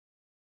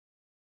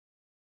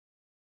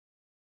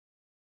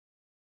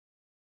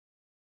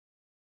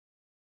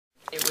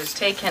It was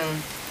taken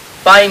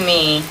by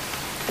me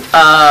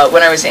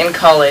when I was in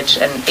college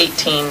and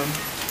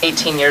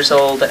 18 years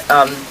old.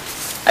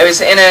 I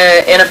was in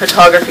a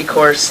photography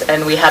course,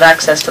 and we had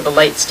access to the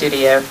light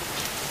studio,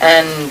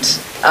 and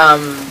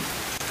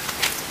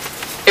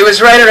it was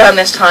right around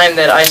this time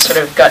that I sort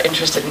of got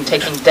interested in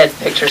taking dead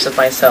pictures of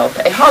myself,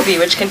 a hobby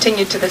which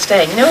continued to this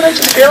day. You know what I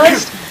just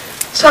realized?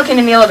 I was talking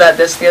to Neil about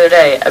this the other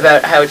day,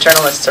 about how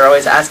journalists are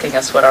always asking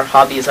us what our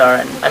hobbies are,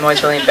 and I'm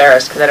always really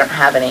embarrassed because I don't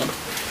have any.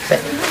 But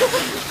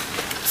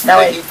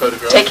now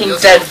taking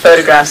dead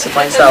photographs of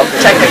myself,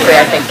 technically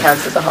I think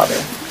counts as a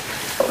hobby.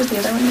 What was the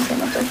other one you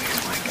came up with?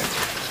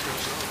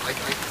 I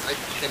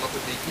came up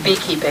with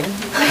beekeeping.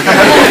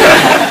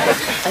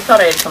 I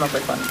thought I had come up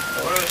with one.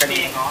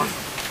 Being awesome.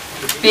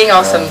 Being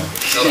awesome.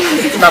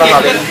 It's not a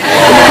hobby.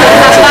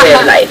 It's a way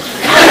of life.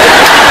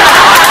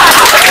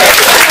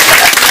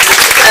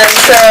 And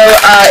so,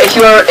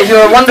 if you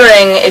were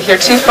wondering, if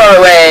you're too far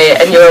away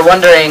and you were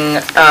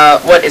wondering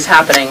what is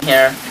happening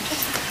here,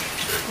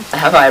 I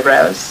have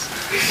eyebrows.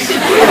 It's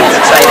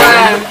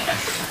exciting.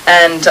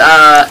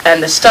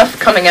 And the stuff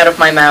coming out of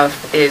my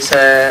mouth is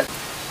a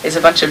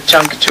bunch of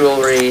junk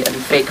jewelry and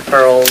fake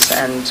pearls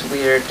and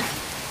weird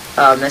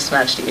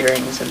mismatched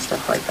earrings and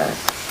stuff like that.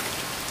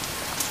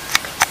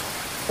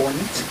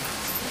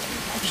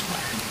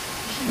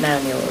 Now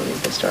Neil will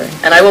read the story.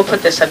 And I will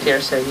put this up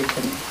here so you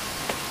can,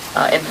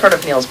 in front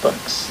of Neil's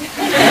books,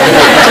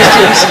 just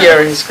to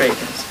obscure his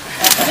greatness.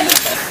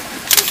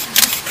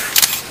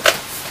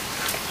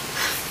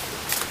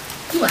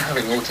 You are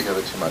having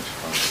altogether too much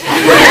fun.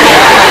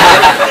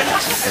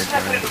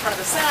 In front of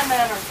the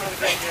Sandman or in front of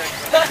the Great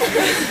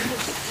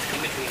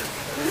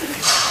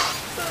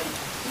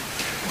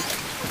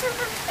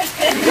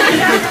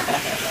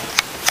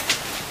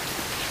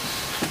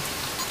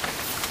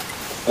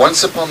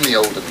Once upon the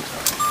olden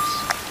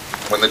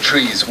times, when the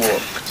trees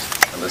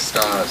walked and the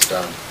stars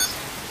danced,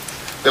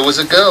 there was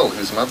a girl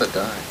whose mother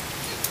died.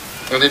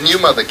 And a new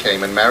mother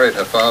came and married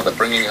her father,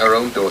 bringing her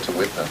own daughter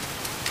with her.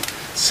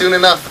 Soon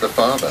enough, the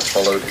father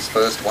followed his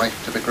first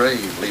wife to the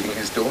grave, leaving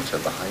his daughter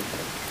behind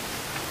him.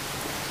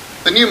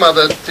 The new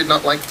mother did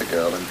not like the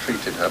girl and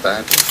treated her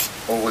badly,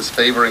 or was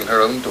favoring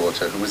her own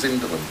daughter, who was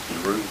indolent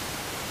and rude.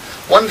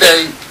 One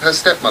day, her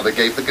stepmother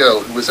gave the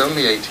girl, who was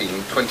only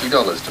 18,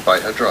 $20 to buy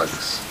her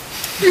drugs.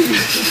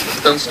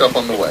 "Don't stop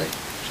on the way,"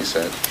 she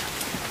said.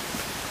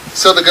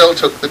 So the girl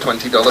took the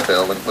 $20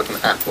 bill and put an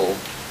apple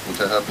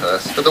into her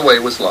purse, for the way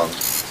was long,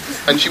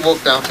 and she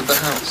walked out of the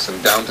house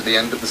and down to the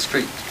end of the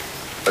street,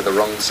 where the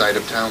wrong side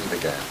of town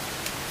began.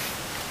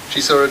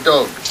 She saw a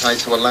dog tied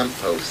to a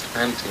lamppost,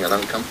 panting and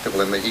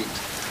uncomfortable in the heat,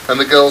 and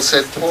the girl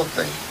said, "Poor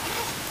thing."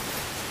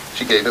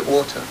 She gave it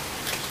water.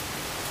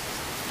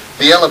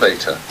 The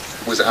elevator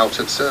was out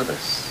of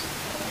service.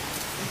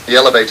 The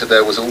elevator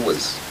there was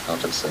always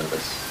out of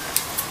service.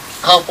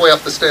 Halfway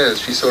up the stairs,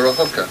 she saw a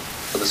hooker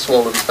with a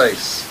swollen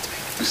face,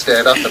 who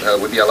stared up at her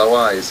with yellow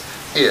eyes.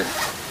 "Here,"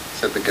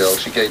 said the girl.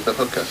 She gave the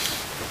hooker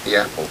the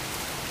apple.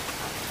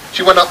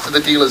 She went up to the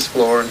dealer's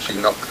floor and she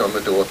knocked on the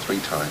door 3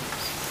 times.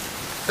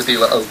 The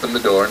dealer opened the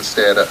door and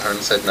stared at her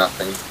and said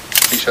nothing.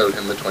 She showed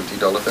him the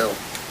 $20 bill.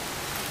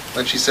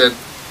 Then she said,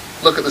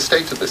 "Look at the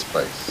state of this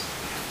place."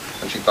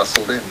 And she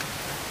bustled in.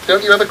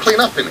 "Don't you ever clean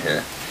up in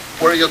here?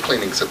 Where are your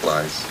cleaning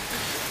supplies?"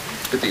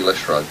 The dealer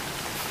shrugged.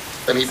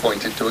 Then he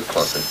pointed to a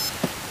closet.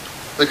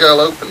 The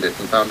girl opened it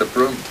and found a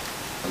broom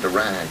and a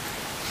rag.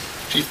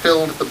 She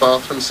filled the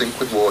bathroom sink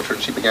with water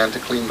and she began to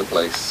clean the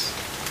place.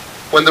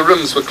 When the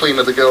rooms were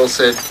cleaner, the girl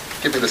said,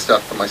 "Give me the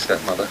stuff for my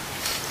stepmother."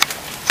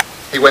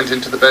 He went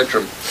into the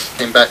bedroom,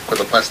 came back with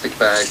a plastic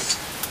bag.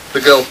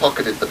 The girl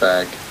pocketed the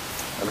bag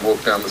and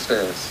walked down the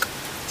stairs.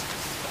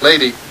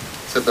 "Lady,"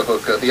 said the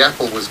hooker, "the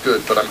apple was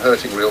good, but I'm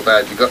hurting real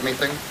bad. You got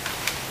anything?"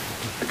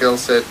 The girl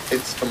said,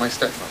 "It's for my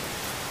stepmother."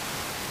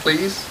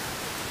 "Please?"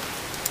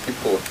 You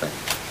poor thing.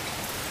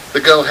 The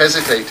girl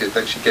hesitated,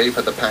 then she gave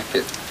her the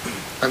packet.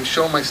 "I'm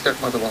sure my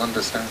stepmother will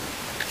understand,"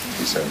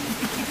 she said.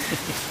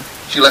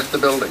 She left the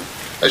building.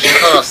 As she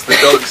passed, the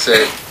dog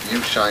said,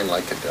 "You shine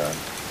like a dime."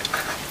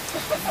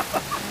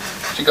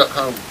 She got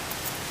home.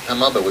 Her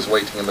mother was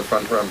waiting in the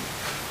front room.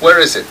 "Where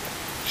is it?"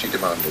 she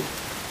demanded.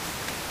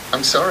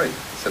 "I'm sorry,"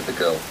 said the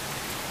girl.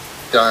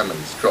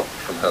 Diamonds dropped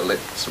from her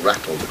lips,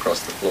 rattled across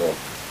the floor.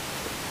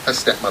 Her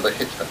stepmother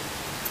hit her.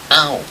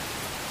 "Ow!"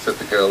 said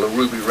the girl, a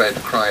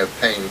ruby-red cry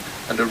of pain,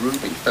 and a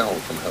ruby fell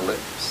from her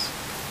lips.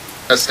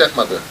 Her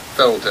stepmother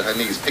fell to her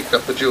knees, picked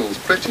up the jewels.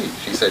 "Pretty,"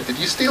 she said. "Did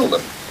you steal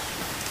them?"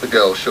 The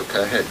girl shook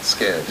her head,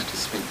 scared to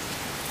speak.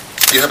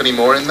 "Do you have any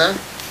more in there?"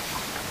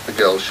 The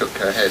girl shook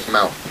her head,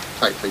 mouth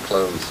tightly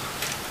closed.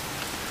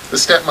 The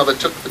stepmother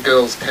took the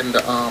girl's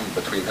tender arm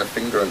between her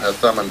finger and her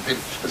thumb and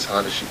pinched as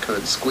hard as she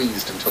could,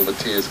 squeezed until the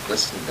tears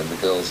glistened in the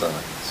girl's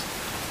eyes.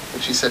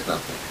 But she said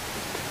nothing.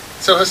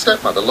 So her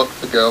stepmother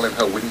locked the girl in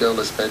her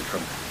windowless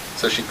bedroom,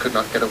 so she could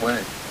not get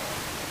away.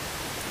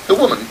 The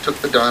woman took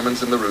the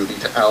diamonds and the ruby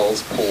to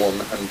Al's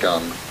pawn and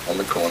gun on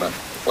the corner,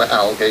 where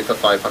Al gave her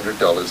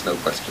 $500, no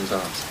questions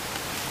asked.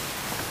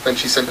 Then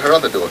she sent her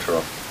other daughter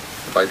off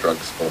to buy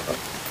drugs for her.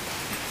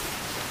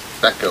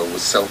 That girl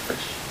was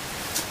selfish.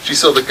 She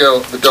saw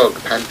the dog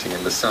panting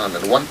in the sun,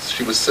 and once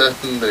she was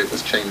certain that it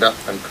was chained up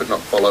and could not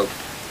follow,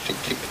 she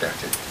kicked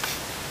at it.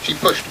 She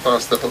pushed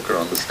past the hooker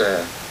on the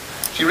stair.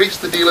 She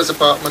reached the dealer's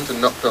apartment and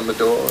knocked on the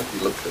door. He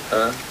looked at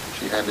her.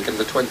 She handed him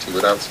the 20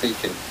 without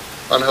speaking.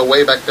 On her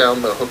way back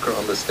down, the hooker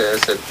on the stair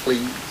said,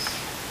 "Please,"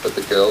 but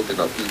the girl did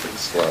not even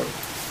slow.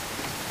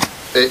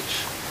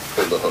 "Bitch,"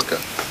 called the hooker.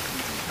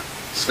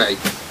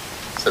 "Snake,"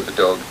 said the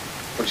dog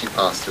when she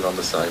passed it on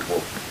the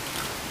sidewalk.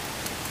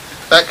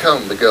 Back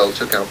home, the girl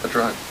took out the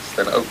drugs,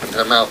 then opened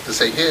her mouth to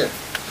say "here"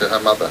 to her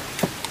mother.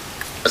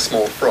 A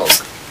small frog,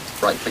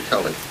 brightly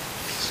coloured,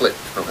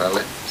 slipped from her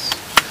lips.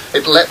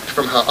 It leapt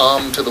from her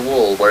arm to the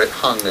wall, where it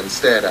hung and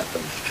stared at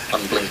them,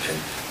 unblinking.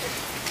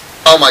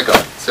 "Oh my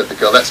God," said the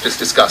girl, "that's just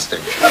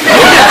disgusting."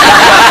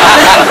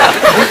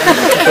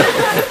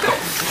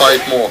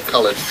 5 more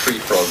coloured tree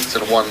frogs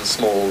and 1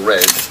 small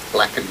red,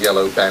 black and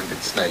yellow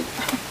banded snake.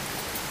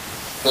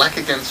 "Black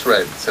against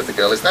red," said the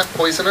girl, "is that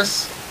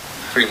poisonous?"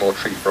 3 more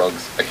tree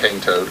frogs, a cane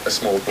toad, a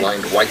small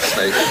blind white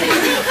snake,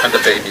 and a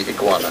baby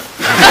iguana.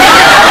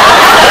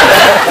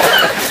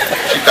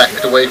 She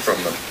backed away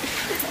from them.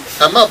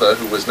 Her mother,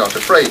 who was not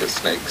afraid of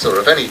snakes or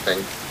of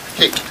anything,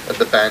 kicked at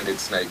the banded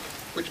snake,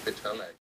 which bit her leg.